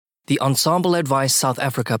The Ensemble Advice South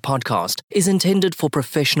Africa podcast is intended for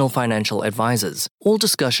professional financial advisors. All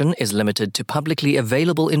discussion is limited to publicly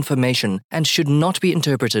available information and should not be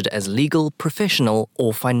interpreted as legal, professional,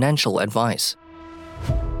 or financial advice.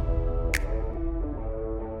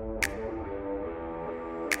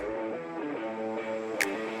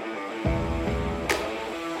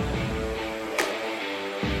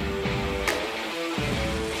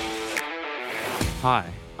 Hi,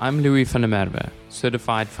 I'm Louis van der Merwe,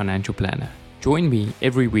 Certified Financial Planner. Join me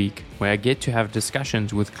every week where I get to have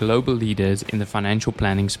discussions with global leaders in the financial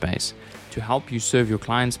planning space to help you serve your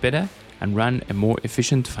clients better and run a more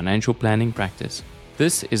efficient financial planning practice.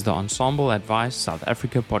 This is the Ensemble Advice South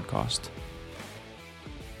Africa podcast.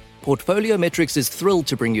 Portfolio Metrics is thrilled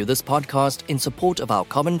to bring you this podcast in support of our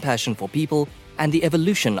common passion for people and the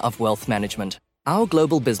evolution of wealth management. Our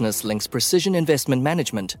global business links precision investment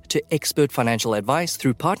management to expert financial advice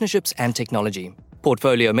through partnerships and technology.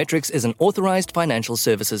 Portfolio Metrics is an authorized financial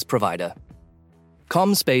services provider.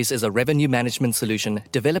 ComSpace is a revenue management solution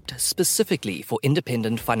developed specifically for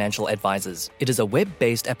independent financial advisors. It is a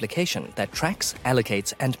web-based application that tracks,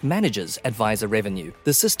 allocates, and manages advisor revenue.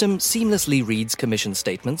 The system seamlessly reads commission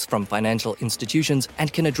statements from financial institutions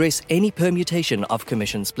and can address any permutation of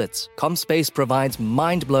commission splits. ComSpace provides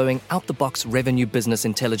mind-blowing, out-the-box revenue business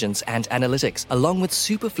intelligence and analytics, along with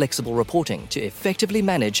super flexible reporting to effectively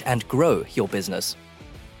manage and grow your business.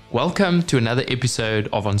 Welcome to another episode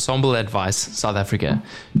of Ensemble Advice South Africa.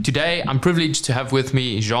 Today, I'm privileged to have with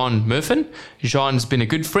me Juan Mirfin. Juan's been a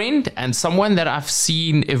good friend and someone that I've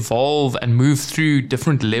seen evolve and move through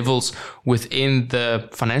different levels within the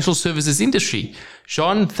financial services industry.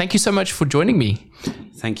 Juan, thank you so much for joining me.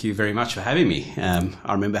 Thank you very much for having me.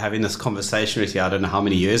 I remember having this conversation with you, I don't know how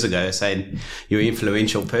many years ago, saying you're an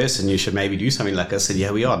influential person, you should maybe do something like this. And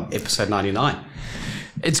here we are, episode 99.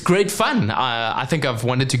 It's great fun. I think I've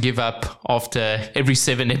wanted to give up after every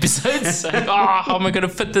 7 episodes. How am I going to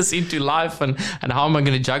fit this into life and how am I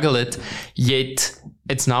going to juggle it? Yet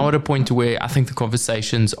it's now at a point where I think the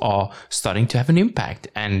conversations are starting to have an impact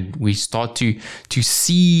and we start to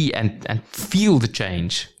see and feel the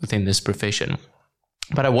change within this profession.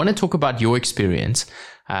 But I want to talk about your experience.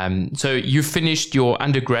 So you finished your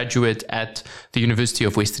undergraduate at the University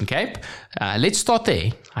of Western Cape. Let's start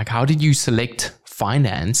there. Like, how did you select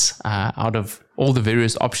finance out of all the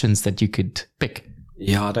various options that you could pick?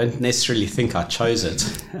 Yeah, I don't necessarily think I chose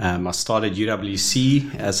it. I started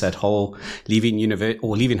UWC as that whole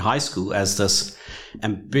leaving high school as this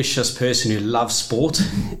ambitious person who loves sport,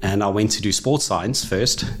 and I went to do sports science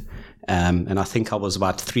first. And I think I was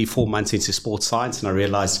about 3-4 months into sports science, and I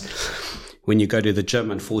realized when you go to the gym,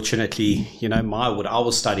 unfortunately, what I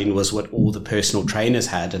was studying was what all the personal trainers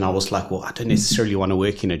had. And I was like, well, I don't necessarily want to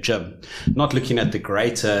work in a gym. Not looking at the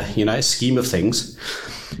greater, scheme of things.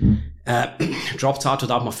 Dropped out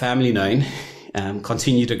without my family knowing.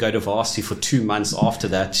 Continued to go to varsity for 2 months after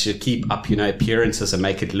that to keep up, appearances and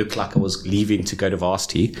make it look like I was leaving to go to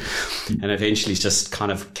varsity. And eventually just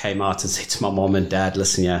kind of came out and said to my mom and dad,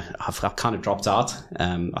 listen, I've kind of dropped out.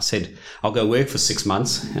 I said, I'll go work for 6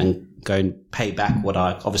 months and go and pay back what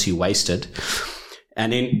I obviously wasted.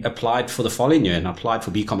 And then applied for the following year and applied for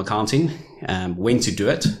BCom accounting, went to do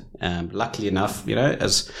it. Luckily enough,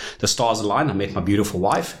 as the stars aligned, I met my beautiful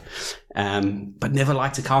wife, but never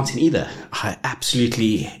liked accounting either. I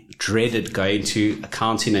absolutely dreaded going to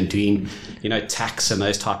accounting and doing, tax and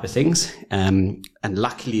those type of things. And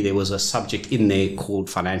luckily there was a subject in there called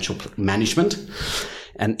financial management.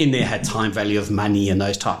 And in there had time value of money and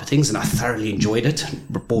those type of things. And I thoroughly enjoyed it.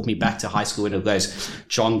 It brought me back to high school when it goes,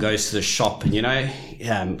 John goes to the shop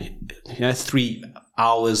and, 3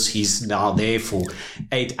 hours, he's now there for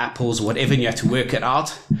 8 apples, whatever, and you have to work it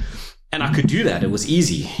out. And I could do that. It was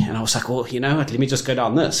easy. And I was like, well, you know what, let me just go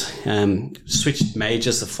down this. Switched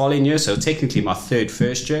majors the following year. So technically my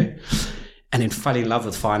first year. And then fell in love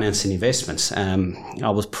with finance and investments. I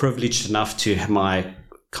was privileged enough to have my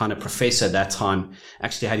kind of professor at that time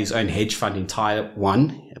actually had his own hedge fund in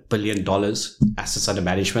Taiwan, $1 billion assets under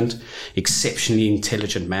management, exceptionally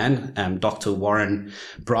intelligent man. Dr. Warren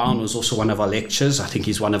Brown was also one of our lecturers. I think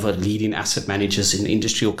he's one of our leading asset managers in the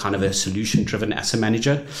industry, or kind of a solution-driven asset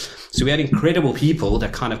manager. So we had incredible people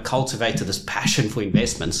that kind of cultivated this passion for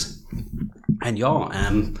investments.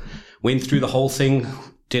 And went through the whole thing,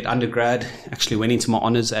 did undergrad, actually went into my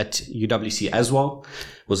honors at UWC as well.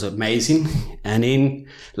 Was amazing. And then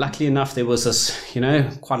luckily enough, there was this,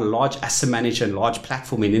 quite a large asset manager and large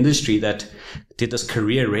platform in industry that did this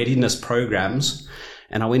career readiness programs.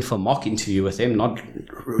 And I went for a mock interview with them, not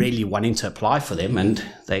really wanting to apply for them. And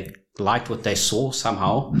they liked what they saw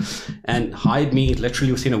somehow and hired me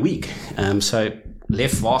literally within a week. So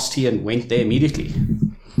left Varsity and went there immediately.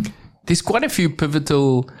 There's quite a few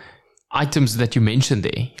pivotal items that you mentioned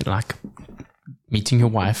there, like meeting your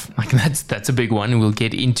wife. Like that's a big one. We'll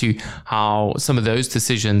get into how some of those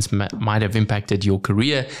decisions might have impacted your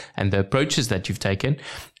career and the approaches that you've taken.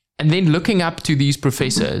 And then looking up to these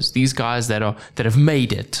professors, these guys that have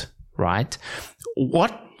made it, right?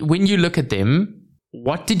 When you look at them,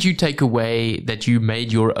 what did you take away that you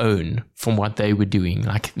made your own from what they were doing?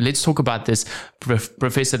 Like, let's talk about this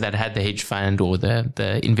professor that had the hedge fund or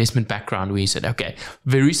the investment background, where you said, okay,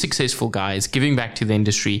 very successful guys giving back to the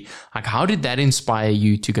industry. Like, how did that inspire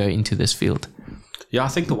you to go into this field? Yeah, I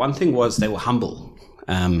think the one thing was they were humble,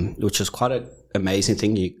 which is quite an amazing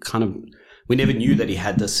thing. We never knew that he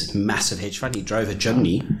had this massive hedge fund. He drove a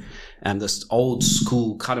Jimny, this old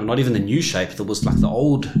school, kind of not even the new shape. That was like the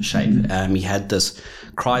old shape. He had this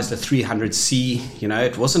Chrysler 300C.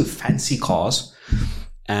 It wasn't fancy cars.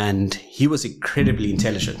 And he was incredibly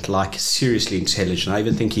intelligent, like seriously intelligent. I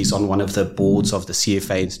even think he's on one of the boards of the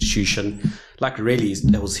CFA institution. Like really,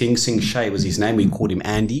 that was Hing Sing Shay was his name. We called him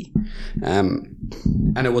Andy.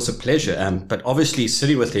 And it was a pleasure. But obviously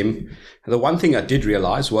sitting with him, the one thing I did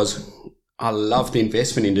realize was I love the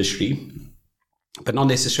investment industry, but not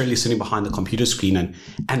necessarily sitting behind the computer screen and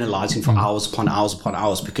analyzing for hours upon hours upon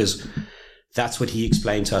hours, because that's what he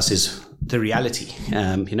explained to us is the reality.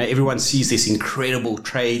 Everyone sees these incredible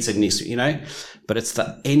trades and this, but it's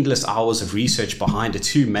the endless hours of research behind it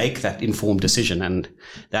to make that informed decision. And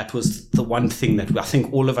that was the one thing that I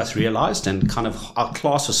think all of us realized, and kind of our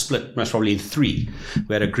class was split most probably in three.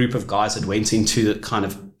 We had a group of guys that went into the kind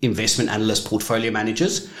of investment analyst portfolio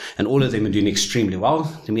managers, and all of them are doing extremely well.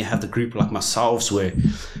 Then we have the group like myself, where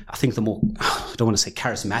I think the more, I don't want to say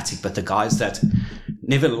charismatic, but the guys that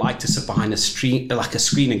never like to sit behind a screen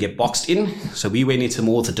and get boxed in. So we went into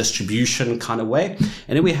more the distribution kind of way.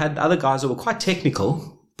 And then we had other guys that were quite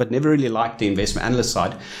technical, but never really liked the investment analyst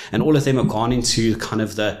side. And all of them have gone into kind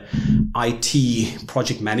of the IT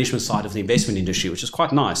project management side of the investment industry, which is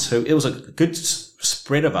quite nice. So it was a good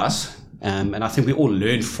spread of us. And I think we all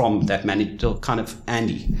learned from that manager, kind of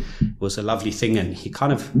Andy. It was a lovely thing. And he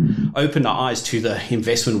kind of opened our eyes to the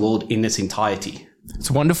investment world in its entirety.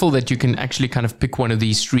 It's wonderful that you can actually kind of pick one of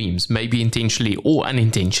these streams, maybe intentionally or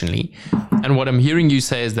unintentionally. And what I'm hearing you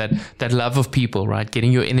say is that love of people, right?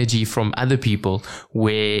 Getting your energy from other people,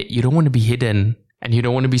 where you don't want to be hidden and you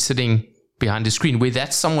don't want to be sitting behind a screen, where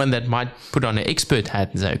that's someone that might put on an expert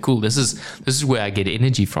hat and say, cool, this is where I get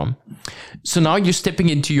energy from. So now you're stepping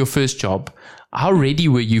into your first job. How ready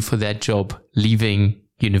were you for that job leaving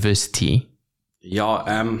university? Yeah,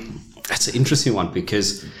 that's an interesting one,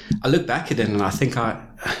 because I look back at it and I think I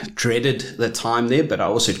dreaded the time there, but I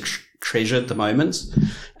also treasured the moments,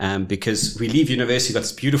 because we leave university, got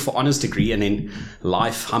this beautiful honors degree, and then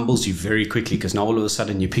life humbles you very quickly, because now all of a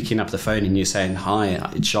sudden you're picking up the phone and you're saying, hi,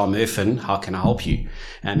 it's Juan Mirfin, how can I help you?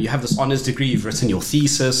 You have this honors degree, you've written your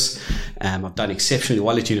thesis, I've done exceptionally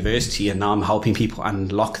well at university, and now I'm helping people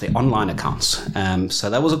unlock their online accounts. So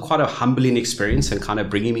that was quite a humbling experience and kind of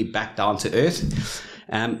bringing me back down to earth.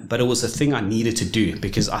 But it was a thing I needed to do,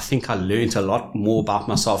 because I think I learned a lot more about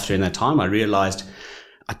myself during that time. I realized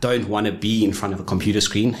I don't want to be in front of a computer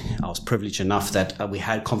screen. I was privileged enough that we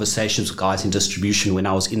had conversations with guys in distribution when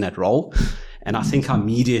I was in that role. And I think I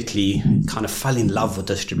immediately kind of fell in love with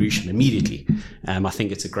distribution immediately. I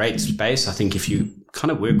think it's a great space. I think if you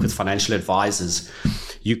kind of work with financial advisors,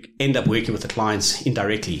 you end up working with the clients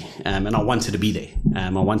indirectly. And I wanted to be there.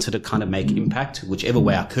 I wanted to kind of make impact whichever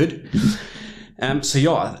way I could. So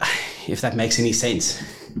yeah, if that makes any sense.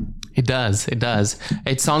 It does.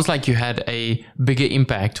 It sounds like you had a bigger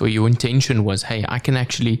impact, or your intention was, hey, I can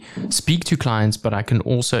actually speak to clients, but I can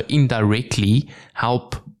also indirectly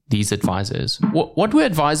help these advisors. What were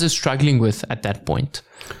advisors struggling with at that point?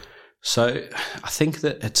 So I think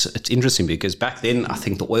that it's interesting, because back then I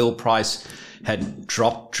think the oil price had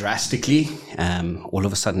dropped drastically. All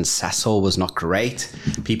of a sudden Sasol was not great.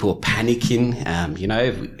 People were panicking.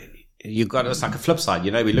 It's like a flip side.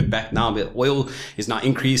 We look back now, but oil is now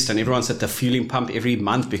increased and everyone's at the fueling pump every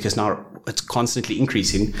month because now it's constantly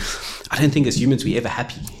increasing. I don't think as humans we're ever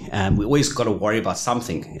happy. We always got to worry about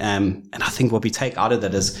something. And I think what we take out of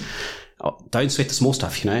that is, don't sweat the small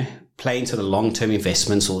stuff, play into the long-term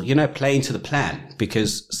investments, or, play into the plan,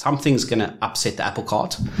 because something's going to upset the apple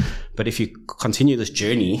cart. But if you continue this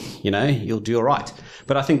journey, you'll do all right.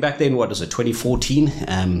 But I think back then, what was it, 2014?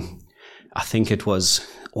 I think it was,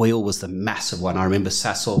 oil was the massive one. I remember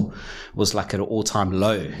Sasol was like at an all-time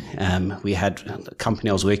low. We had the company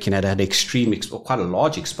I was working at had quite a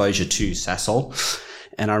large exposure to Sasol.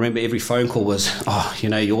 And I remember every phone call was,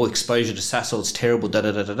 your exposure to Sasol is terrible,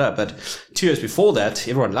 da-da-da-da-da. But 2 years before that,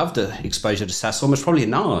 everyone loved the exposure to Sasol. Most probably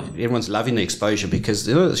now, everyone's loving the exposure because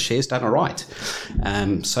the share's done all right.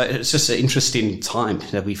 So it's just an interesting time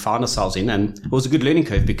that we found ourselves in. And it was a good learning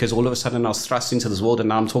curve because all of a sudden I was thrust into this world and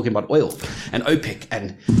now I'm talking about oil and OPEC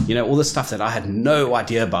and, all the stuff that I had no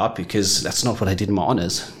idea about because that's not what I did in my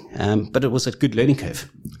honors. But it was a good learning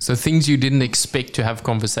curve. So things you didn't expect to have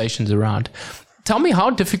conversations around. Tell me, how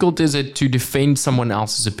difficult is it to defend someone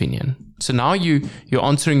else's opinion? So now you're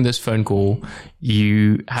answering this phone call.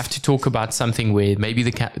 You have to talk about something where maybe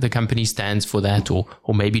the company stands for that or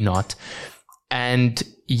maybe not. And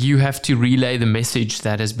you have to relay the message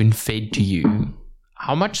that has been fed to you.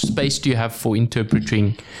 How much space do you have for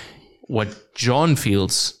interpreting what John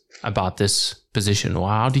feels about this position, or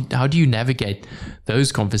how do you navigate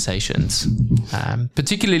those conversations,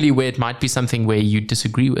 particularly where it might be something where you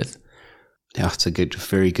disagree with? Yeah, it's a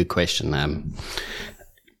very good question.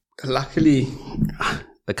 Luckily,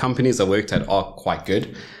 the companies I worked at are quite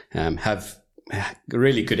good, have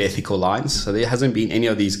really good ethical lines. So there hasn't been any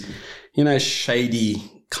of these, shady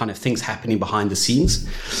kind of things happening behind the scenes.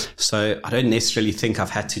 So I don't necessarily think I've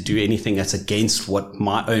had to do anything that's against what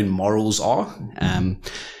my own morals are.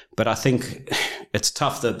 But I think it's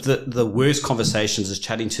tough. The worst conversations is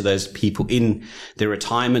chatting to those people in their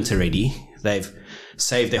retirement already. They've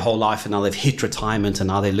saved their whole life and now they've hit retirement and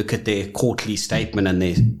now they look at their quarterly statement and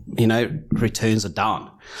their, returns are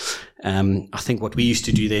down. I think what we used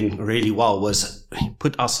to do then really well was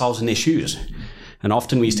put ourselves in their shoes. And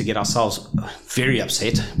often we used to get ourselves very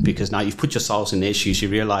upset because now you've put yourselves in their shoes. You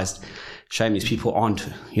realized, shame, these people aren't,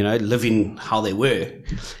 living how they were.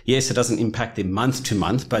 Yes, it doesn't impact them month to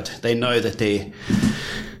month, but they know that their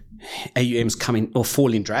AUM's coming or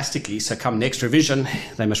falling drastically. So come next revision,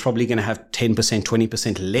 they most probably going to have 10%,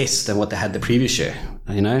 20% less than what they had the previous year.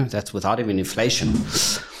 That's without even inflation.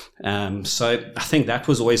 So I think that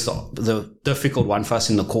was always the difficult one for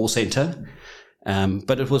us in the call center.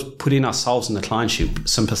 But it was putting ourselves in the client shoe,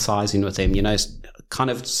 sympathizing with them, kind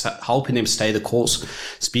of helping them stay the course,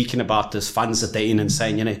 speaking about this funds that they're in and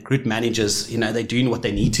saying, good managers, they're doing what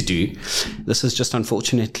they need to do. This is just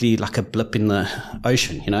unfortunately like a blip in the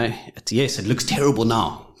ocean, Yes, it looks terrible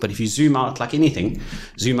now, but if you zoom out like anything,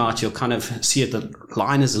 you'll kind of see it, the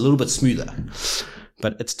line is a little bit smoother.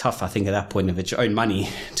 But it's tough, I think, at that point, if it's your own money,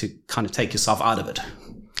 to kind of take yourself out of it.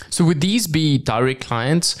 So would these be direct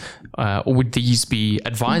clients or would these be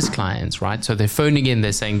advised clients, right? So they're phoning in,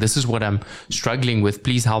 they're saying, this is what I'm struggling with,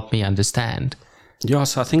 please help me understand. Yeah,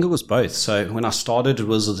 so I think it was both. So when I started, it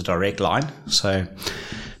was the direct line. So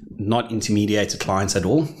not intermediated clients at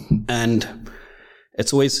all. And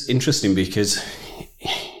it's always interesting because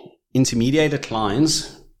intermediated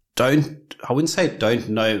clients I wouldn't say don't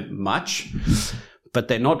know much, but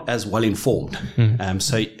they're not as well informed.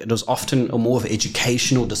 So it was often a more of an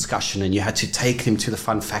educational discussion, and you had to take them to the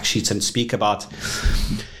fund fact sheets and speak about,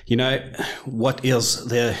 what is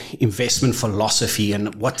the investment philosophy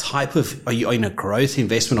and what type of, are you in a growth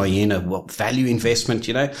investment? Are you in a value investment?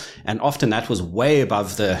 And often that was way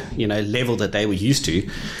above the, level that they were used to.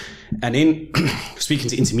 And then speaking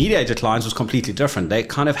to intermediated clients was completely different. They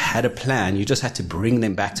kind of had a plan. You just had to bring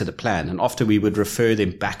them back to the plan. And often we would refer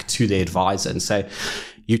them back to their advisor and say,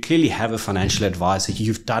 you clearly have a financial advisor.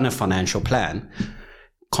 You've done a financial plan.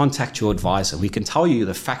 Contact your advisor. We can tell you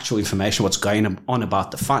the factual information, what's going on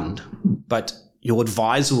about the fund, but your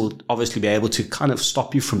advisor will obviously be able to kind of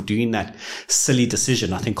stop you from doing that silly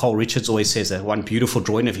decision. I think Carl Richards always says that one beautiful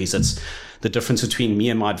drawing of his, it's the difference between me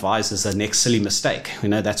and my advisor is the next silly mistake.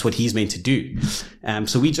 That's what he's meant to do.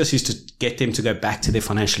 So we just used to get them to go back to their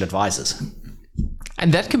financial advisors.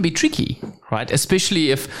 And that can be tricky, right? Especially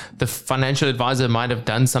if the financial advisor might have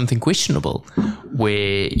done something questionable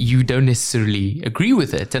where you don't necessarily agree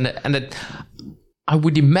with it. I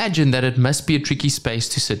would imagine that it must be a tricky space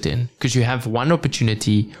to sit in because you have one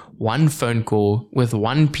opportunity, one phone call with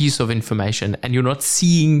one piece of information and you're not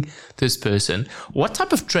seeing this person. What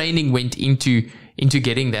type of training went into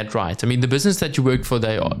getting that right? I mean, the business that you work for,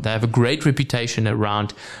 they have a great reputation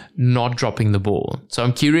around not dropping the ball. So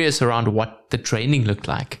I'm curious around what the training looked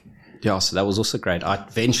like. Yeah, so that was also great. I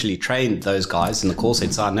eventually trained those guys in the call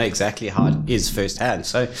center, so I know exactly how it is firsthand.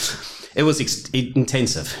 So it was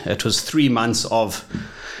intensive. It was 3 months of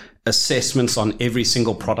assessments on every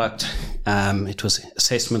single product. It was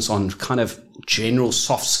assessments on kind of general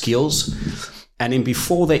soft skills. And then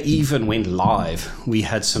before they even went live, we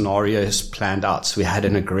had scenarios planned out. So we had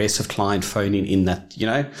an aggressive client phoning in that,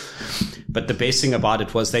 But the best thing about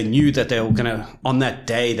it was they knew that they were on that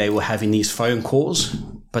day, they were having these phone calls.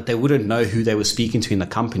 but they wouldn't know who they were speaking to in the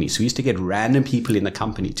company. So we used to get random people in the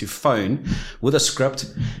company to phone with a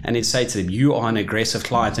script and then say to them, you are an aggressive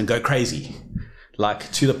client, and go crazy.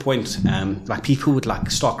 Like, to the point, like people would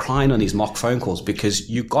like start crying on these mock phone calls because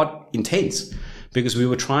you got intense, because we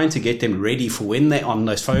were trying to get them ready for when they're on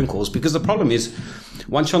those phone calls. Because the problem is,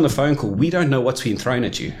 once you're on the phone call, we don't know what's being thrown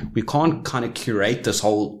at you. We can't kind of curate this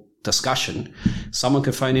whole discussion. Someone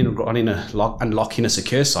could phone in regarding unlocking a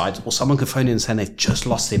secure site, or someone could phone in and say they've just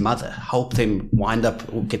lost their mother, help them wind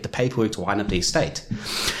up or get the paperwork to wind up their estate.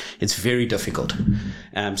 It's very difficult.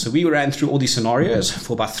 So we ran through all these scenarios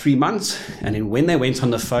for about 3 months, and then when they went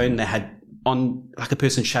on the phone, they had on like a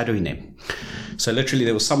person shadowing them. So literally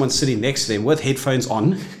there was someone sitting next to them with headphones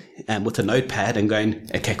on and with a notepad and going,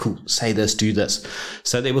 okay, cool, say this, do this.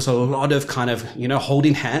 So there was a lot of kind of,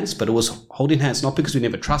 holding hands, but it was holding hands not because we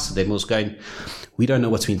never trusted them. It was going, we don't know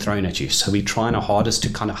what's been thrown at you, so we're trying our hardest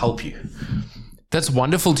to kind of help you. That's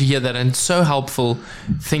wonderful to hear that, and so helpful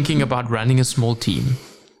thinking about running a small team.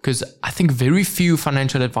 Because I think very few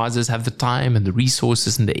financial advisors have the time and the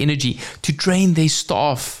resources and the energy to train their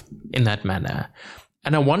staff in that manner.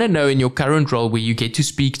 And I want to know, in your current role where you get to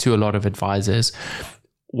speak to a lot of advisors,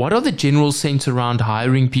 what are the general sense around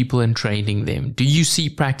hiring people and training them? Do you see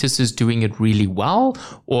practices doing it really well,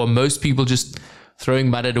 or most people just throwing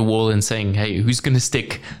mud at a wall and saying, hey, who's going to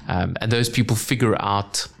stick? And those people figure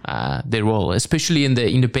out their role, especially in the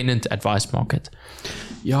independent advice market?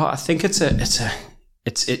 Yeah, I think it's an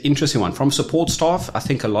interesting one. From support staff, I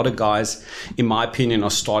think a lot of guys, in my opinion, are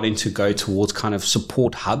starting to go towards kind of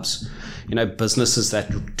support hubs, businesses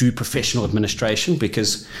that do professional administration,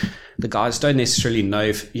 because the guys don't necessarily know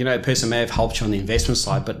if, a person may have helped you on the investment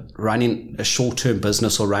side, but running a short-term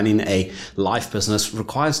business or running a life business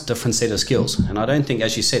requires a different set of skills. And I don't think,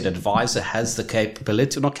 as you said, advisor has the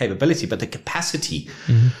not capability, but the capacity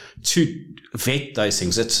to vet those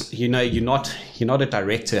things. It's, you're not a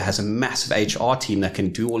director who has a massive HR team that can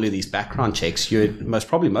do all of these background checks. You're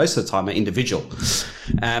most of the time an individual.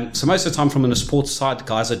 So most of the time from the sports side,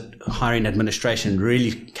 guys are hiring administration,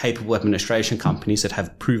 really capable administration companies that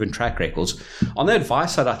have proven track records. On the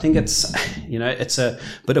advice side, I think it's a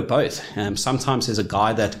bit of both. Sometimes there's a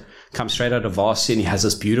guy that comes straight out of varsity and he has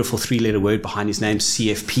this beautiful 3-letter word behind his name,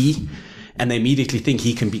 CFP. And they immediately think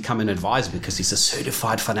he can become an advisor because he's a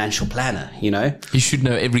certified financial planner, You should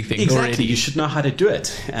know everything already. You should know how to do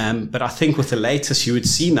it. But I think with the latest, you would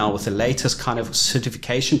see now with the latest kind of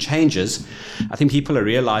certification changes, I think people are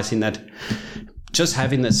realizing that just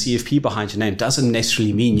having the CFP behind your name doesn't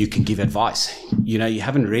necessarily mean you can give advice. You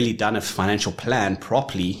haven't really done a financial plan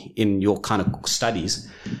properly in your kind of studies.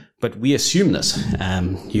 But we assume this.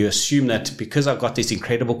 You assume that because I've got these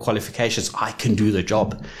incredible qualifications, I can do the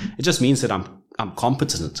job. It just means that I'm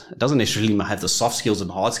competent. It doesn't necessarily have the soft skills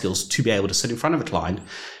and hard skills to be able to sit in front of a client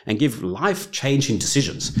and give life-changing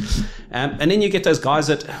decisions. And then you get those guys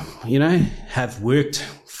that, have worked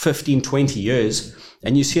 15, 20 years.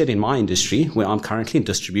 And you see it in my industry, where I'm currently in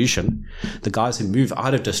distribution. The guys who move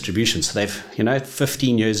out of distribution, so they've,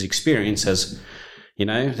 15 years experience as,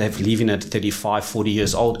 they're leaving at 35, 40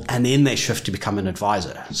 years old, and then they shift to become an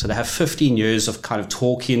advisor. So they have 15 years of kind of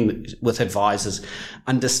talking with advisors,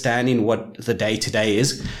 understanding what the day-to-day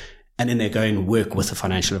is, and then they go and work with a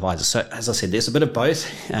financial advisor. So as I said, there's a bit of both.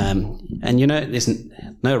 And, there's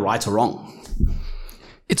no right or wrong.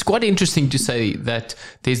 It's quite interesting to say that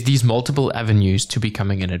there's these multiple avenues to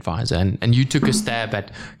becoming an advisor, and you took a stab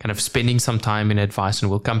at kind of spending some time in advice, and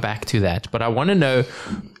we'll come back to that. But I want to know,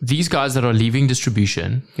 these guys that are leaving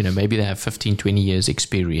distribution, maybe they have 15, 20 years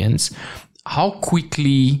experience, how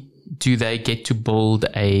quickly do they get to build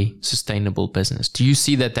a sustainable business? Do you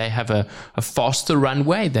see that they have a faster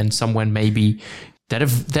runway than someone maybe that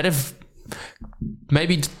have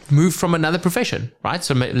maybe move from another profession, right?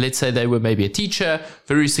 So let's say they were maybe a teacher,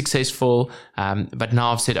 very successful, but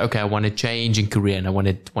now I've said, okay, I want to change in career and I want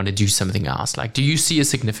to do something else. Like, do you see a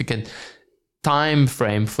significant time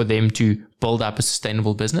frame for them to build up a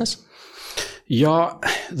sustainable business? Yeah,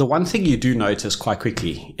 the one thing you do notice quite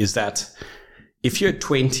quickly is that if you're a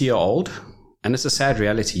 20-year-old, and it's a sad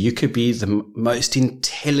reality, you could be the most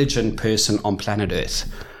intelligent person on planet Earth.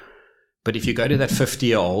 But if you go to that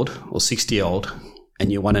 50-year-old or 60-year-old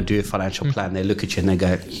and you want to do a financial plan, they look at you and they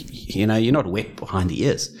go, you're not wet behind the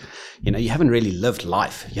ears. You haven't really lived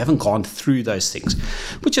life. You haven't gone through those things,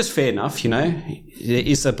 which is fair enough. There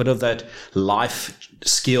is a bit of that life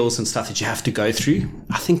skills and stuff that you have to go through.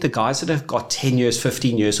 I think the guys that have got 10 years,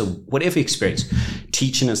 15 years or whatever experience,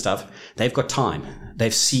 teaching and stuff, they've got time.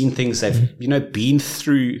 They've seen things. They've, been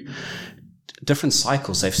through different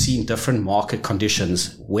cycles. They've seen different market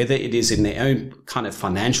conditions, whether it is in their own kind of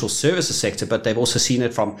financial services sector, but they've also seen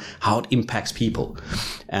it from how it impacts people.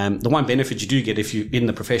 The one benefit you do get if you're in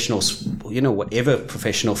the professionals, whatever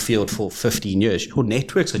professional field for 15 years, your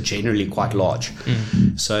networks are generally quite large.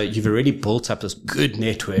 So you've already built up this good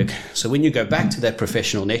network. So when you go back to that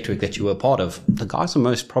professional network that you were part of, the guys are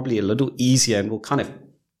most probably a little easier and will kind of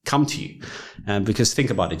come to you. Because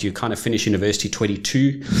think about it, you kind of finish university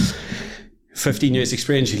 22, 15 years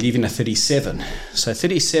experience, you're leaving at 37. So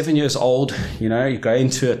 37 years old, you go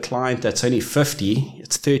into a client that's only 50,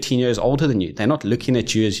 it's 13 years older than you. They're not looking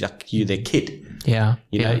at you as like you their kid. Yeah.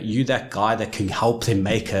 You that guy that can help them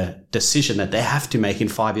make a decision that they have to make in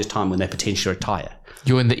 5 years' time when they potentially retire.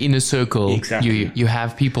 You're in the inner circle. Exactly. You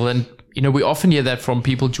have people, and we often hear that from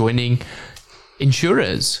people joining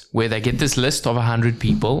insurers, where they get this list of 100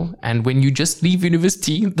 people, and when you just leave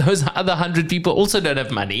university, those other 100 people also don't have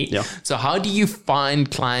money. Yeah. So how do you find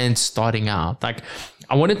clients starting out? Like,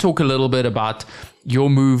 I want to talk a little bit about your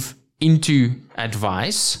move into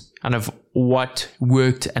advice, kind of what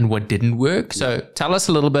worked and what didn't work. So tell us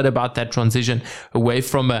a little bit about that transition away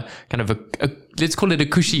from a kind of a let's call it a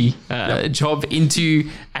cushy job into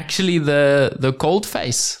actually the cold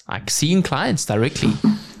face, like seeing clients directly.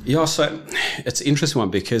 Yeah, so it's an interesting one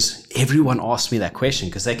because everyone asks me that question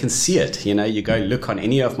because they can see it. You go look on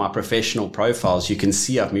any of my professional profiles, you can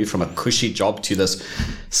see I've moved from a cushy job to this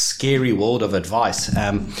scary world of advice.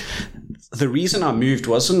 The reason I moved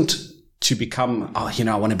wasn't to become,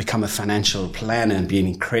 I want to become a financial planner and be an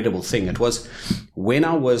incredible thing. It was when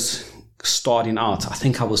I was starting out, I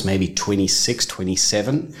think I was maybe 26,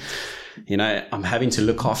 27. I'm having to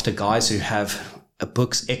look after guys who have a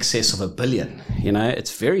book's excess of $1 billion.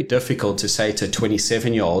 It's very difficult to say to a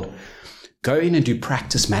 27-year-old, go in and do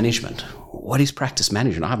practice management. What is practice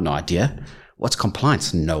management? I have no idea. What's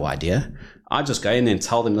compliance? No idea. I just go in and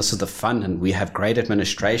tell them this is the fund and we have great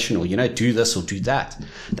administration, or, do this or do that.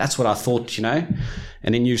 That's what I thought, And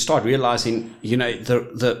then you start realizing,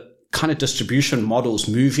 the kind of distribution models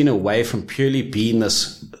moving away from purely being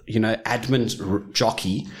this, admin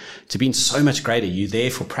jockey to being so much greater. You're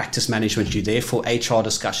there for practice management. You're there for HR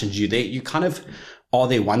discussions. You kind of are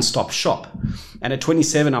their one-stop shop. And at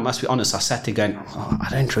 27, I must be honest, I sat there going, I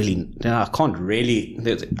don't really, I can't really,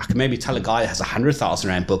 I can maybe tell a guy that has 100,000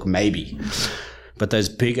 Rand book, maybe. But those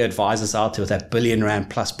big advisors out there with that R1 billion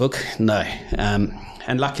plus book, no.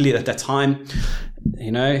 And luckily at that time,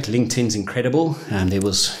 LinkedIn's incredible. There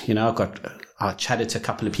was, I chatted to a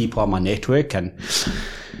couple of people on my network and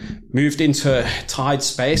moved into a tied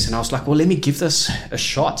space, and I was like, well, let me give this a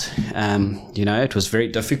shot. It was very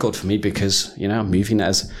difficult for me because, I'm moving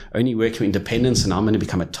as only working with independents and I'm going to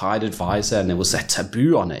become a tied advisor. And there was that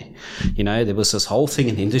taboo on it. There was this whole thing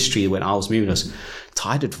in the industry when I was moving, it was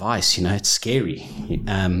tied advice, it's scary.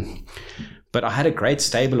 But I had a great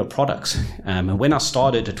stable of products. And when I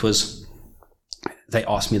started, they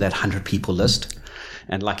asked me that 100 people list.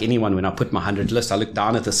 And like anyone, when I put my 100 list, I looked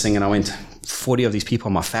down at this thing and I went, 40 of these people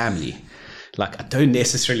are my family. Like, I don't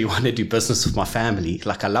necessarily want to do business with my family.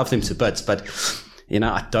 Like, I love them to bits, but,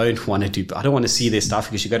 I don't want to see their stuff,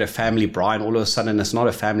 because you go to a family bride and all of a sudden it's not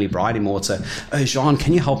a family bride anymore. It's oh, Jean,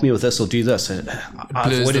 can you help me with this or do this?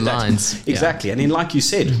 I avoided that. Lines. Exactly. Yeah. And then, like you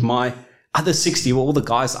said, my other 60 were all the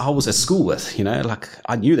guys I was at school with, like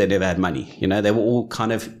I knew they never had money. They were all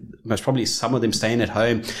kind of, most probably some of them staying at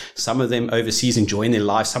home, some of them overseas enjoying their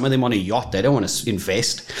life, some of them on a yacht. They don't want to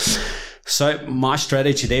invest. So my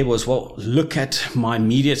strategy there was, well, look at my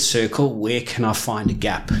immediate circle. Where can I find a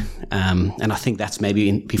gap? And I think that's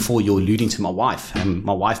maybe before you're alluding to my wife.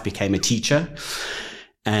 My wife became a teacher.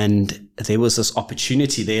 And there was this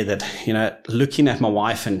opportunity there that, looking at my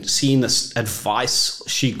wife and seeing this advice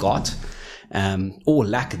she got, or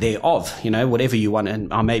lack thereof, whatever you want.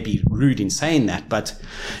 And I may be rude in saying that, but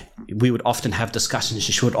we would often have discussions.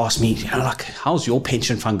 She would ask me, like, how's your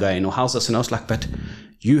pension fund going? Or how's this? And I was like, but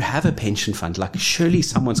you have a pension fund. Like, surely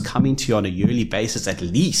someone's coming to you on a yearly basis at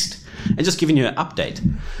least and just giving you an update.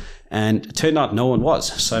 And it turned out no one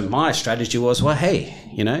was. So my strategy was, well, hey,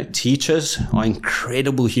 teachers are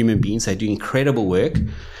incredible human beings. They do incredible work.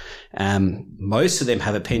 Most of them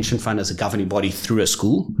have a pension fund as a governing body through a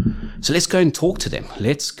school. So let's go and talk to them.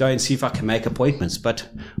 Let's go and see if I can make appointments. But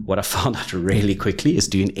what I found out really quickly is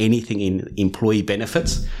doing anything in employee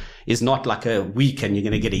benefits is not like a week and you're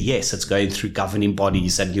going to get a yes. It's going through governing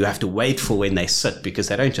bodies and you have to wait for when they sit, because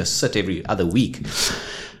they don't just sit every other week.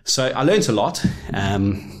 So I learned a lot.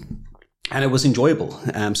 And it was enjoyable.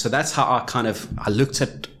 So that's how I looked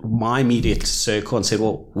at my immediate circle and said,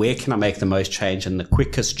 well, where can I make the most change and the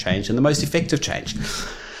quickest change and the most effective change?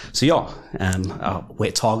 So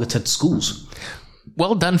we're targeted schools.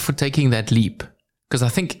 Well done for taking that leap. Because I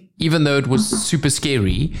think even though it was super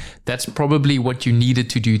scary, that's probably what you needed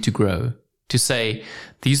to do to grow. To say,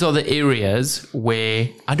 these are the areas where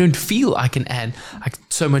I don't feel I can add like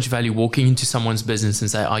so much value walking into someone's business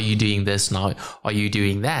and say, are you doing this now? Are you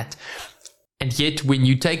doing that? And yet when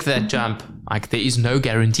you take that jump, like there is no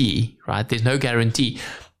guarantee, right? There's no guarantee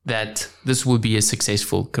that this will be a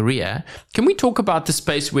successful career. Can we talk about the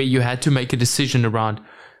space where you had to make a decision around,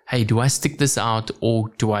 hey, do I stick this out or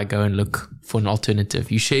do I go and look for an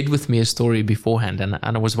alternative? You shared with me a story beforehand and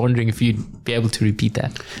I was wondering if you'd be able to repeat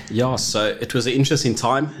that. Yeah, so it was an interesting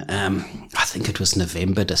time. I think it was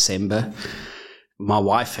November, December. My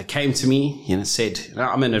wife came to me, said,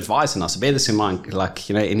 I'm an advisor now, so bear this in mind, like,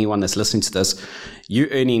 anyone that's listening to this, you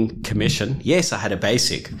earning commission. Yes, I had a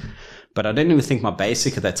basic, but I didn't even think my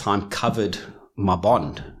basic at that time covered my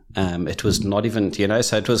bond. It was not even,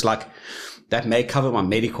 so it was like, that may cover my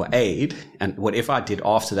medical aid, and whatever I did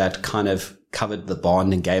after that kind of covered the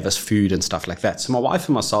bond and gave us food and stuff like that. So my wife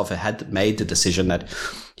and myself had made the decision that,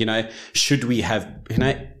 should we have,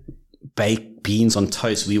 baked beans on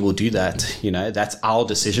toast, we will do that. That's our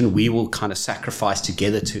decision. We will kind of sacrifice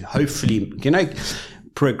together to hopefully,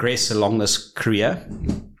 progress along this career.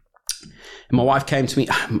 And my wife came to me,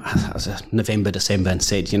 it was November, December, and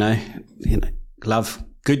said, love,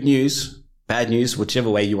 good news, bad news, whichever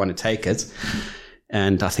way you want to take it.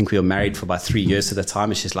 And I think we were married for about 3 years at the time.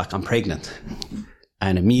 And she's like, I'm pregnant.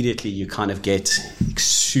 And immediately you kind of get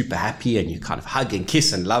super happy and you kind of hug and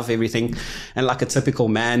kiss and love everything. And like a typical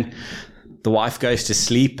man, the wife goes to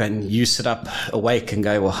sleep and you sit up awake and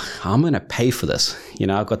go, well, I'm going to pay for this.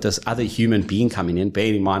 I've got this other human being coming in.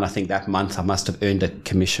 Bearing in mind, I think that month I must have earned a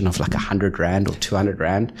commission of like 100 Rand or 200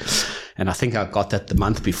 Rand. And I think I got that the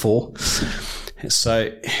month before.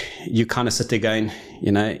 So you kind of sit there going,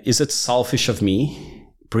 is it selfish of me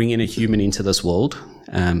bringing a human into this world?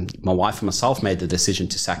 My wife and myself made the decision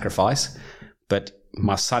to sacrifice, but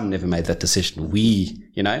my son never made that decision.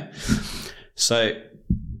 So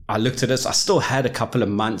I looked at this. I still had a couple of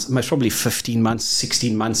months, most probably 15 months,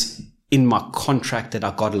 16 months in my contract that I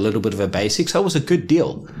got a little bit of a basic. So it was a good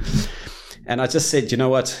deal. And I just said, you know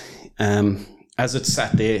what? As it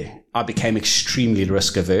sat there, I became extremely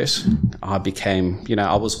risk averse. I became,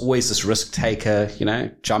 I was always this risk taker,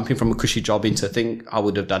 jumping from a cushy job into a thing. I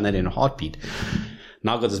would have done that in a heartbeat.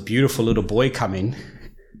 Now I've got this beautiful little boy coming,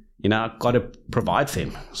 I've got to provide for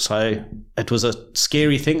him. So it was a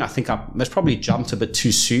scary thing. I think I most probably jumped a bit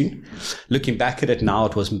too soon. Looking back at it now,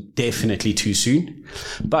 it was definitely too soon,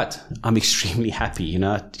 but I'm extremely happy. You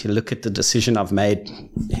look at the decision I've made,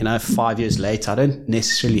 5 years later, I don't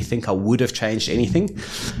necessarily think I would have changed anything.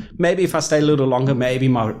 Maybe if I stayed a little longer, maybe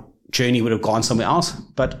my journey would have gone somewhere else,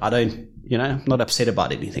 but I don't, I'm not upset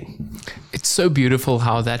about anything. It's so beautiful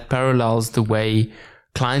how that parallels the way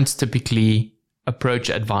clients typically approach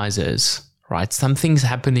advisors, right? Something's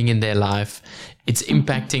happening in their life, it's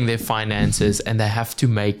impacting their finances, and they have to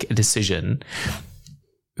make a decision.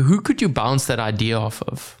 Who could you bounce that idea off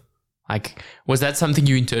of? Like, was that something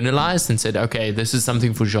you internalized and said, okay, this is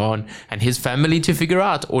something for Jean and his family to figure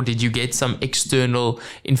out? Or did you get some external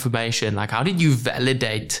information? Like, how did you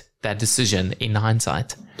validate that decision in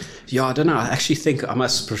hindsight? Yeah, I don't know. I actually think I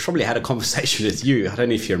must probably had a conversation with you. I don't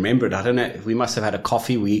know if you remember it. I don't know. We must have had a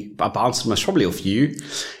coffee. I bounced most probably off you.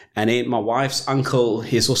 And then my wife's uncle,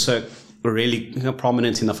 he's also really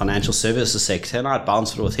prominent in the financial services sector. And I'd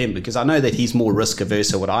bounced it with him because I know that he's more risk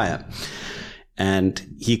averse than what I am.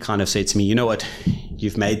 And he kind of said to me, you know what,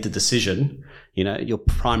 you've made the decision. Your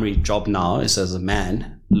primary job now is as a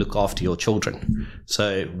man, look after your children.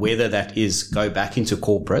 So whether that is go back into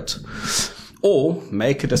corporate or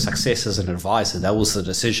make it a success as an advisor, that was the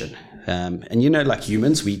decision. And like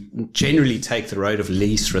humans, we generally take the road of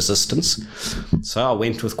least resistance. So I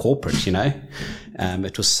went with corporate,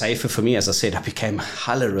 it was safer for me. As I said, I became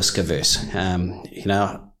hella risk averse.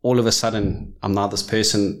 All of a sudden, I'm now this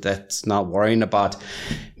person that's now worrying about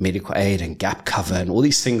medical aid and gap cover and all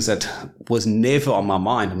these things that was never on my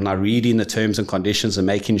mind. I'm now reading the terms and conditions and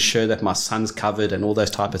making sure that my son's covered and all those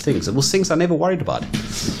type of things. It was things I never worried about.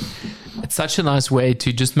 It's such a nice way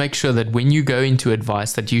to just make sure that when you go into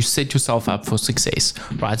advice that you set yourself up for success,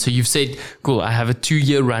 right? So you've said, cool, I have a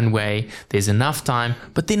 2-year runway. There's enough time,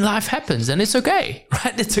 but then life happens and it's okay,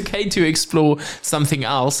 right? It's okay to explore something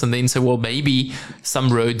else and then say, well, maybe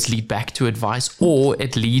some roads lead back to advice or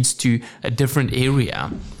it leads to a different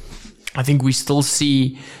area. I think we still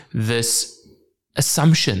see this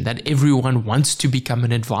assumption that everyone wants to become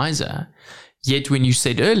an advisor. Yet when you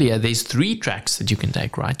said earlier, there's 3 tracks that you can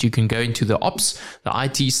take, right? You can go into the ops, the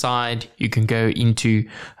IT side. You can go into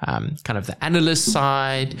kind of the analyst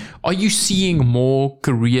side. Are you seeing more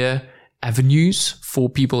career avenues for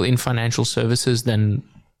people in financial services than,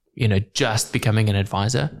 just becoming an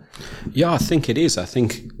advisor? Yeah, I think it is. I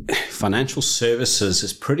think financial services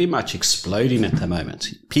is pretty much exploding at the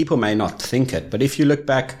moment. People may not think it, but if you look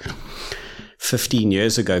back 15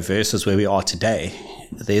 years ago versus where we are today,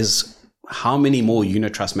 there's how many more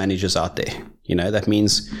unit trust managers out there? That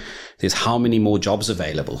means there's how many more jobs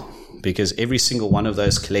available, because every single one of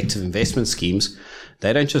those collective investment schemes,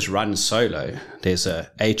 they don't just run solo. There's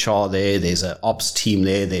a HR there, there's an ops team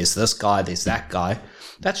there, there's this guy, there's that guy.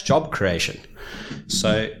 That's job creation.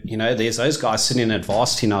 So, there's those guys sitting in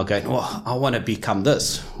advanced now going, well, I want to become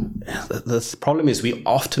this. The problem is we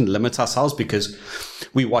often limit ourselves because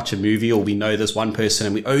we watch a movie or we know this one person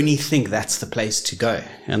and we only think that's the place to go.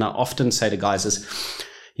 And I often say to guys is,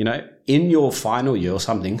 in your final year or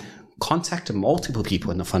something, contact multiple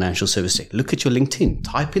people in the financial service sector. Look at your LinkedIn,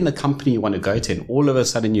 type in the company you want to go to, and all of a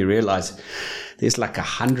sudden you realize there's like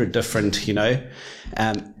 100 different,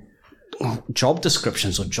 job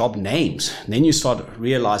descriptions or job names. And then you start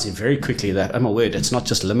realizing very quickly that, oh my word, it's not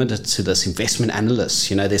just limited to this investment analyst.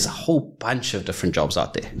 There's a whole bunch of different jobs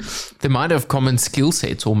out there. They might have common skill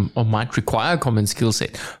sets or might require a common skill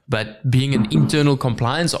set, but being an internal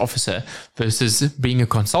compliance officer versus being a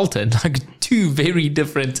consultant, like 2 very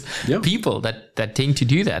different people that tend to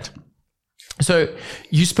do that. So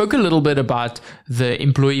you spoke a little bit about the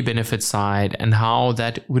employee benefit side and how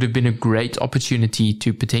that would have been a great opportunity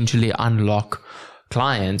to potentially unlock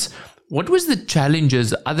clients. What was the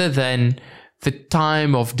challenges other than the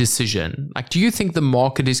time of decision? Like, do you think the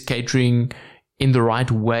market is catering in the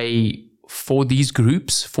right way for these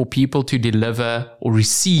groups, for people to deliver or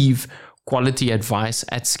receive quality advice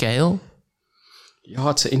at scale?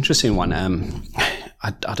 Yeah, it's an interesting one.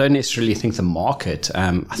 I don't necessarily think the market,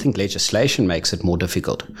 I think legislation makes it more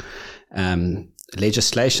difficult.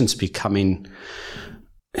 Legislation's becoming,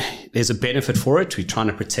 there's a benefit for it. We're trying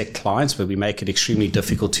to protect clients, but we make it extremely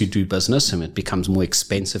difficult to do business, and it becomes more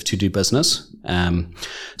expensive to do business.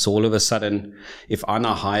 So all of a sudden, if I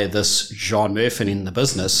now hire this Juan Mirfin in the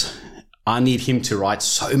business, I need him to write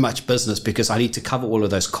so much business because I need to cover all of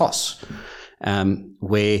those costs.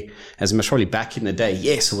 Where, as probably back in the day,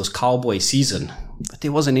 yes, it was cowboy season, but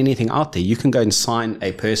there wasn't anything out there. You can go and sign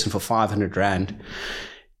a person for 500 Rand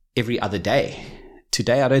every other day.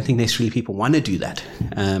 Today, I don't think necessarily people want to do that,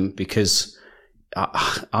 because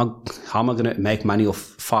how am I going to make money off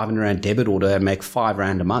 500 Rand debit order and make 5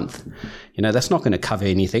 Rand a month? That's not going to cover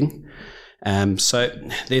anything. So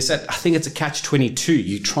there's that. I think it's a catch-22.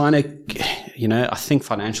 You're trying to, I think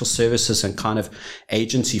financial services and kind of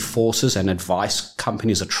agency forces and advice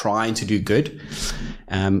companies are trying to do good.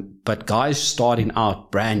 But guys starting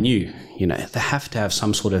out brand new, they have to have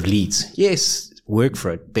some sort of leads. Yes, work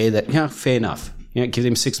for it, bear that. Fair enough. Give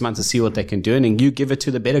them 6 months to see what they can do, and then you give it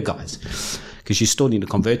to the better guys, because you still need to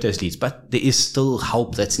convert those leads. But there is still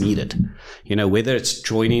help that's needed. Whether it's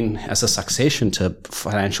joining as a succession to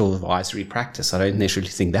financial advisory practice, I don't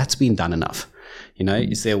necessarily think that's been done enough.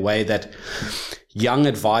 Is there a way that young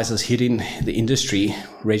advisors hitting the industry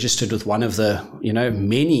registered with one of the,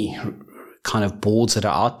 many kind of boards that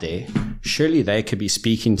are out there? Surely they could be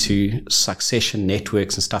speaking to succession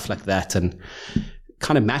networks and stuff like that, and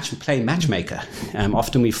kind of play matchmaker.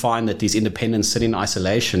 Often we find that these independents sit in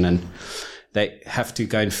isolation and they have to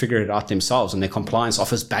go and figure it out themselves, and their compliance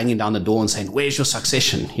office banging down the door and saying, where's your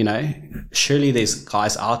succession? Surely there's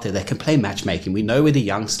guys out there that can play matchmaking. We know where the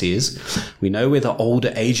youngster is. We know where the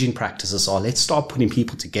older aging practices are. Let's start putting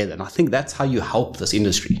people together. And I think that's how you help this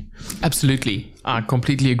industry. Absolutely. I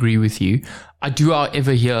completely agree with you. I do,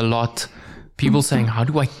 however, hear a lot people saying, how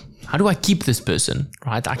do I keep this person,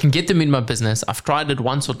 right? I can get them in my business. I've tried it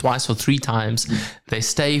once or twice or 3 times. They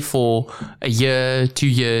stay for a year, 2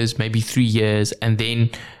 years, maybe 3 years. And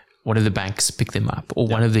then one of the banks pick them up, or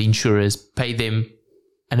one of the insurers pay them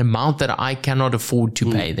an amount that I cannot afford to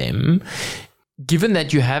pay them. Given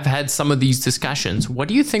that you have had some of these discussions, what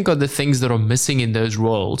do you think are the things that are missing in those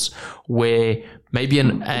roles where maybe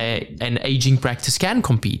an aging practice can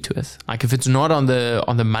compete with? Like, if it's not on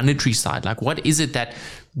the monetary side, like what is it that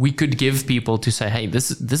we could give people to say, hey, this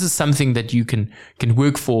is something that you can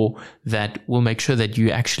work for that will make sure that you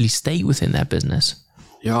actually stay within that business?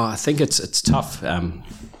 Yeah, I think it's tough. I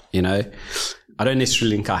don't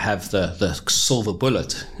necessarily think I have the silver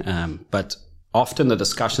bullet, but often the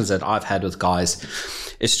discussions that I've had with guys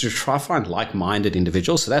is to try to find like-minded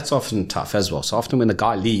individuals. So that's often tough as well. So often when the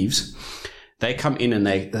guy leaves, they come in and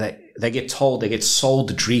they get told, they get sold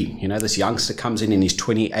the dream. You know, this youngster comes in and he's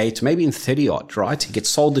 28, maybe in 30 odd, right? He gets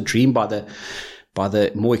sold the dream by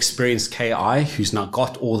the more experienced KI who's now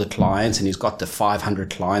got all the clients, and he's got the 500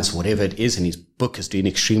 clients, whatever it is, and his book is doing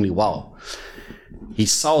extremely well. He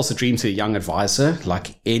sells the dream to a young advisor,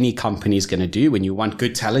 like any company is going to do. When you want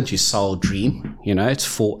good talent, you sell a dream. You know, it's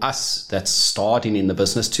for us that's starting in the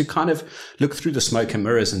business to kind of look through the smoke and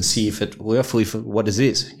mirrors and see if it worth what it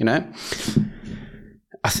is, you know.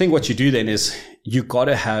 I think what you do then is you got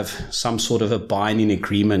to have some sort of a binding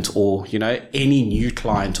agreement, or, you know, any new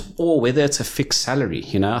client, or whether it's a fixed salary.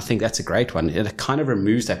 You know, I think that's a great one. It kind of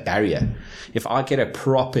removes that barrier. If I get a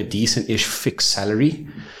proper, decent-ish fixed salary,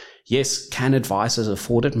 yes, can advisors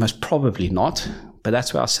afford it? Most probably not. But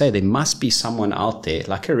that's where I say there must be someone out there,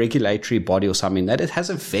 like a regulatory body or something, that it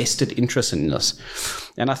has a vested interest in this.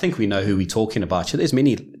 And I think we know who we're talking about. So there's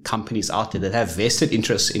many companies out there that have vested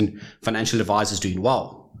interests in financial advisors doing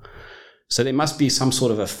well. So there must be some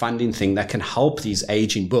sort of a funding thing that can help these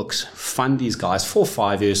aging books fund these guys for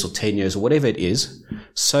 5 years or 10 years or whatever it is,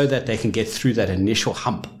 so that they can get through that initial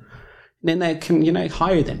hump. And then they can, you know,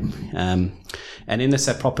 hire them. And then it's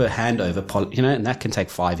a proper handover, you know, and that can take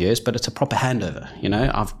 5 years, but it's a proper handover. You know,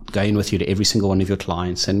 I've going with you to every single one of your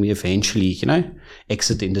clients, and we eventually, you know,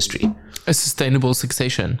 exit the industry. A sustainable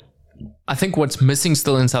succession. I think what's missing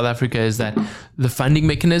still in South Africa is that the funding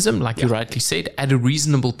mechanism, like you rightly said, at a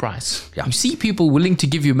reasonable price. Yeah. You see people willing to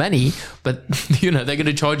give you money, but, you know, they're going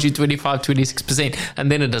to charge you 25, 26%,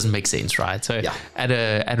 and then it doesn't make sense, right? So at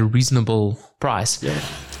a reasonable price. Yeah.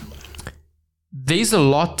 There's a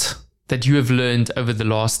lot that you have learned over the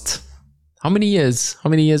last, how many years? How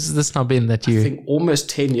many years has this now been that you? I think almost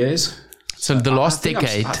 10 years. So the last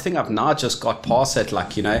decade. I think I've now just got past it.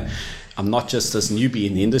 Like, you know, I'm not just this newbie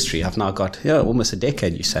in the industry. I've now got almost a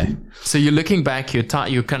decade, you say. So you're looking back, you're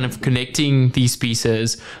kind of connecting these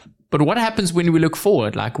pieces. But what happens when we look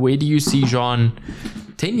forward? Like, where do you see Jean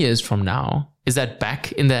 10 years from now? Is that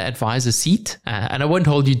back in the advisor seat? And I won't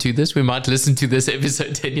hold you to this. We might listen to this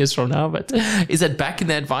episode 10 years from now. But is it back in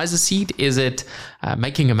the advisor seat? Is it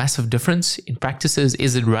making a massive difference in practices?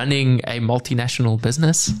 Is it running a multinational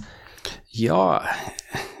business? Yeah,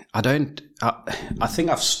 I think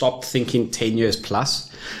I've stopped thinking 10 years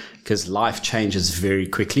plus, because life changes very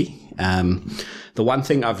quickly. The one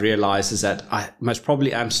thing I've realized is that I most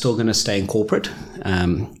probably am still going to stay in corporate.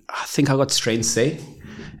 I think I got strengths there.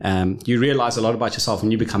 You realize a lot about yourself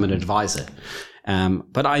when you become an advisor.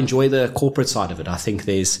 But I enjoy the corporate side of it. I think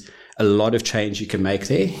there's a lot of change you can make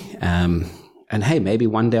there. And hey, maybe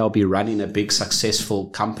one day I'll be running a big successful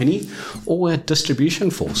company or a distribution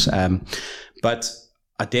force. But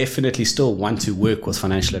I definitely still want to work with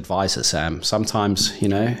financial advisors. Sometimes, you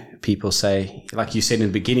know, people say, like you said in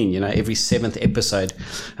the beginning, you know, every 7th episode,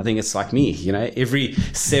 I think it's like me, you know, every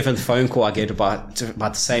 7th phone call I get about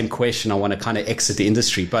the same question. I want to kind of exit the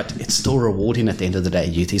industry, but it's still rewarding at the end of the day.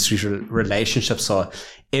 These relationships are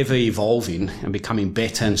ever evolving and becoming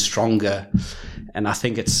better and stronger. And I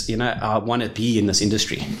think it's, you know, I want to be in this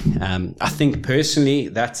industry. I think personally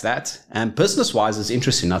that's that. And business wise, it's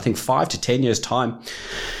interesting. I think 5 to 10 years time,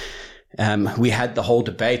 we had the whole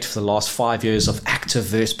debate for the last 5 years of active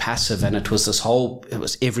versus passive. And it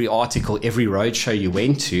was every article, every roadshow you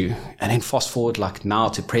went to. And then fast forward like now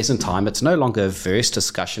to present time, it's no longer a verse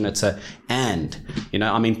discussion. It's you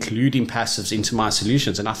know, I'm including passives into my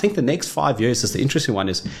solutions. And I think the next 5 years is the interesting one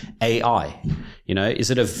is AI. You know, is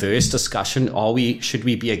it a verse discussion? Should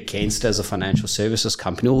we be against it as a financial services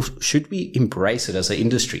company, or should we embrace it as an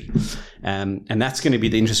industry? And that's going to be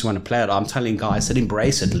the interesting one to play out. I'm telling guys that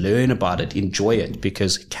embrace it, learn about it, enjoy it,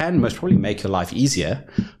 because it can most probably make your life easier.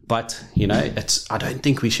 But, you know, I don't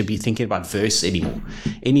think we should be thinking about verse anymore.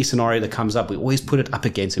 Any scenario that comes up, we always put it up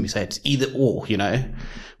against and we say it's either or, you know.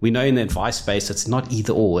 We know in the advice space, it's not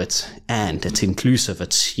either or, it's inclusive,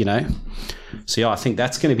 it's, you know. So yeah, I think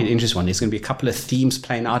that's going to be the interesting one. There's going to be a couple of themes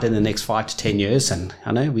playing out in the next 5 to 10 years. And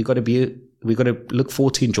I know we got to look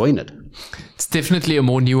forward to enjoying it. It's definitely a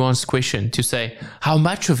more nuanced question to say how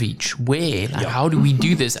much of each, where, like how do we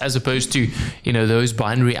do this, as opposed to, you know, those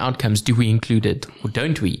binary outcomes. Do we include it or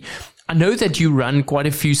don't we? I know that you run quite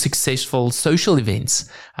a few successful social events.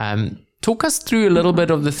 Talk us through a little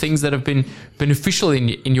bit of the things that have been beneficial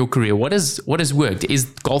in your career. What has worked? Is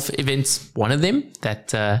golf events one of them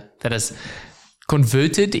that has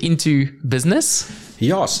converted into business?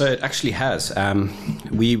 Yeah, so it actually has.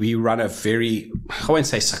 We run a very, I won't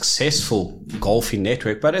say successful golfing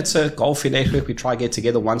network, but it's a golfing network. We try to get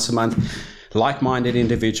together once a month. like-minded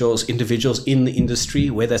individuals in the industry,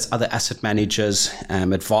 whether it's other asset managers,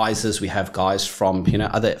 advisors. We have guys from,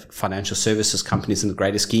 other financial services companies in the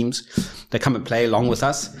greater schemes. They come and play along with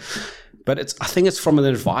us. But I think it's from an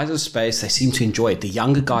advisor space, they seem to enjoy it. The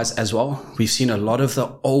younger guys as well. We've seen a lot of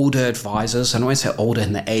the older advisors, I don't want to say older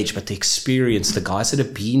in the age, but the experience, the guys that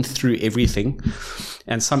have been through everything,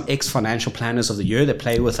 and some ex-financial planners of the year that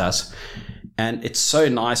play with us. And it's so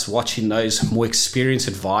nice watching those more experienced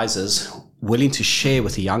advisors willing to share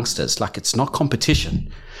with the youngsters. Like, it's not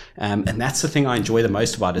competition. And that's the thing I enjoy the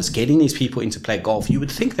most about it, is getting these people into play golf. You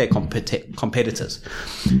would think they're competitors,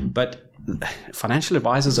 but financial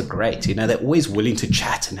advisors are great. They're always willing to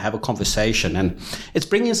chat and have a conversation, and it's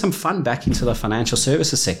bringing some fun back into the financial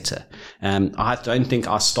services sector. I don't think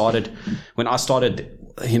when I started,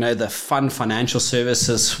 the fun financial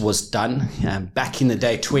services was done. Back in the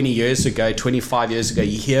day, 20 years ago, 25 years ago,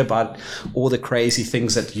 you hear about all the crazy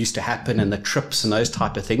things that used to happen and the trips and those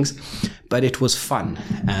type of things, but it was fun.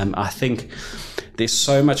 I think there's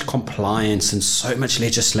so much compliance and so much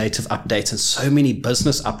legislative updates and so many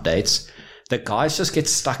business updates that guys just get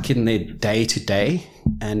stuck in their day to day,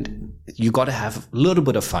 and you got to have a little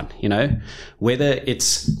bit of fun, whether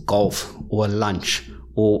it's golf or lunch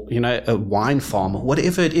or, a wine farm or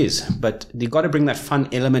whatever it is. But you got to bring that fun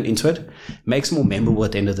element into it. Makes it more memorable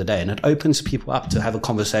at the end of the day. And it opens people up to have a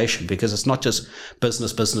conversation, because it's not just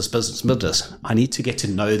business. I need to get to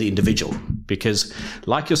know the individual, because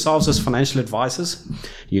like yourselves as financial advisors,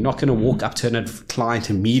 you're not going to walk up to a client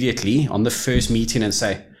immediately on the first meeting and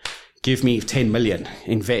say, give me 10 million,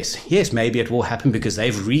 invest. Yes, maybe it will happen because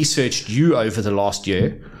they've researched you over the last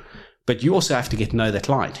year. But you also have to get to know the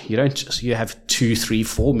client. You have 2, 3,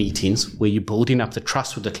 4 meetings where you're building up the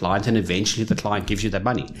trust with the client, and eventually the client gives you that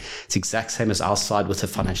money. It's the exact same as our side with the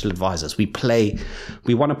financial advisors. We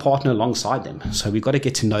want to partner alongside them. So we've got to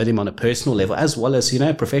get to know them on a personal level as well as,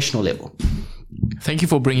 professional level. Thank you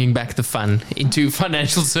for bringing back the fun into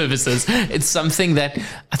financial services. It's something that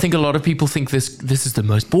I think a lot of people think this is the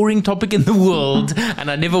most boring topic in the world, and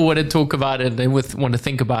I never want to talk about it. They want to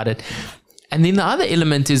think about it. And then the other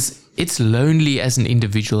element is, it's lonely as an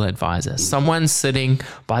individual advisor. Someone sitting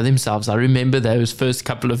by themselves. I remember those first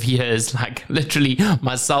couple of years, like literally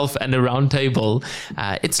myself and a round table.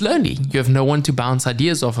 It's lonely. You have no one to bounce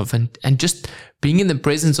ideas off of. And just being in the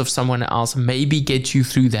presence of someone else maybe get you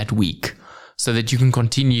through that week so that you can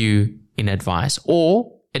continue in advice.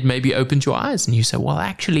 Or it maybe opens your eyes and you say, well,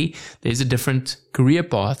 actually, there's a different career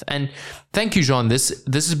path. And thank you, Jean. This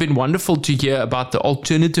has been wonderful to hear about the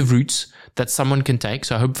alternative routes that someone can take.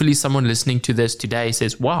 So hopefully someone listening to this today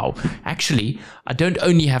says, wow, actually, I don't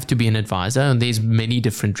only have to be an advisor, and there's many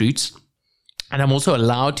different routes. And I'm also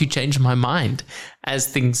allowed to change my mind as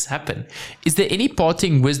things happen. Is there any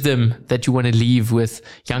parting wisdom that you want to leave with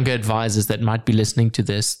younger advisors that might be listening to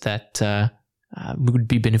this that would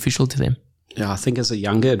be beneficial to them? Yeah, I think as a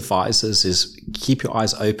younger advisors is keep your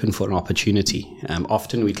eyes open for an opportunity.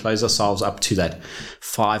 Often we close ourselves up to that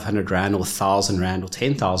 500 Rand or 1,000 Rand or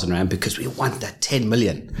 10,000 Rand because we want that 10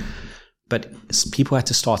 million. But people have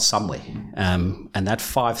to start somewhere. And that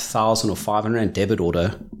 5,000 or 500 Rand debit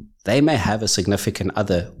order, they may have a significant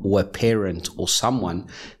other or a parent or someone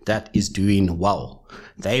that is doing well.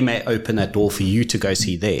 They may open that door for you to go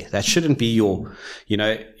see there. That shouldn't be your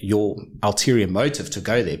ulterior motive to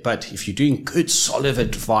go there. But if you're doing good, solid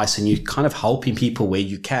advice and you're kind of helping people where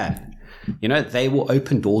you can, they will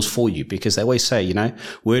open doors for you, because they always say,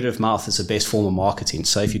 word of mouth is the best form of marketing.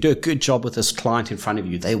 So if you do a good job with this client in front of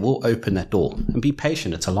you, they will open that door. And be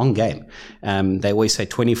patient. It's a long game. They always say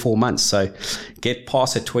 24 months. So get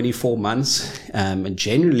past it 24 months. And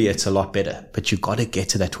generally it's a lot better, but you've got to get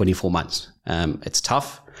to that 24 months. It's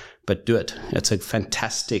tough, but do it.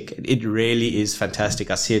 It really is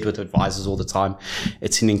fantastic. I see it with advisors all the time.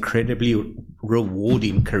 It's an incredibly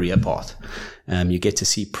rewarding career path. You get to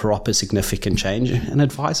see proper significant change, and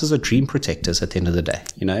advisors are dream protectors at the end of the day.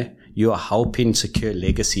 You are helping secure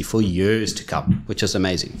legacy for years to come, which is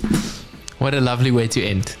amazing. What a lovely way to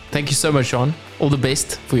end. Thank you so much, Sean. All the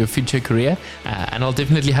best for your future career. And I'll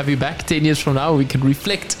definitely have you back 10 years from now. We can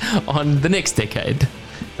reflect on the next decade.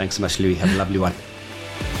 Thanks so much, Louis. Have a lovely one.